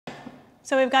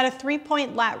So we've got a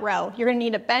 3-point lat row. You're gonna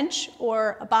need a bench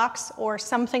or a box or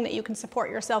something that you can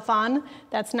support yourself on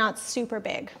that's not super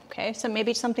big, okay? So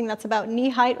maybe something that's about knee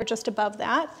height or just above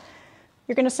that.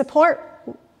 You're gonna support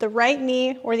the right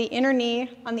knee or the inner knee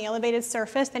on the elevated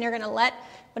surface, then you're gonna let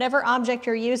whatever object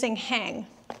you're using hang.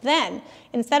 Then,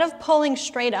 instead of pulling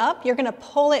straight up, you're gonna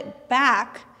pull it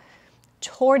back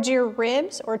towards your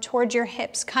ribs or towards your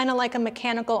hips, kind of like a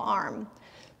mechanical arm.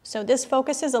 So this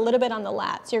focuses a little bit on the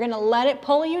lats. You're gonna let it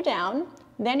pull you down,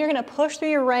 then you're gonna push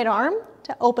through your right arm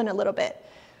to open a little bit.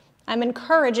 I'm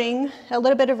encouraging a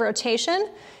little bit of rotation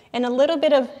and a little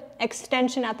bit of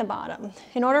extension at the bottom.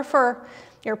 In order for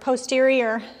your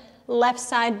posterior left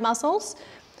side muscles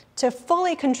to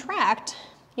fully contract,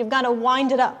 you've gotta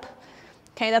wind it up.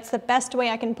 Okay, that's the best way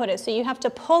I can put it. So you have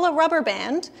to pull a rubber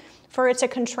band for it to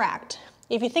contract.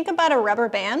 If you think about a rubber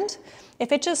band,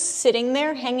 if it's just sitting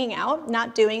there hanging out,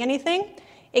 not doing anything,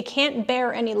 it can't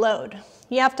bear any load.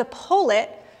 You have to pull it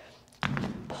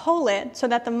so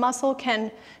that the muscle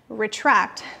can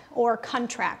retract or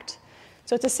contract.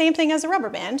 So it's the same thing as a rubber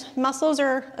band. Muscles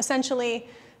are essentially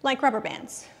like rubber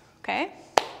bands, okay?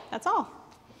 That's all.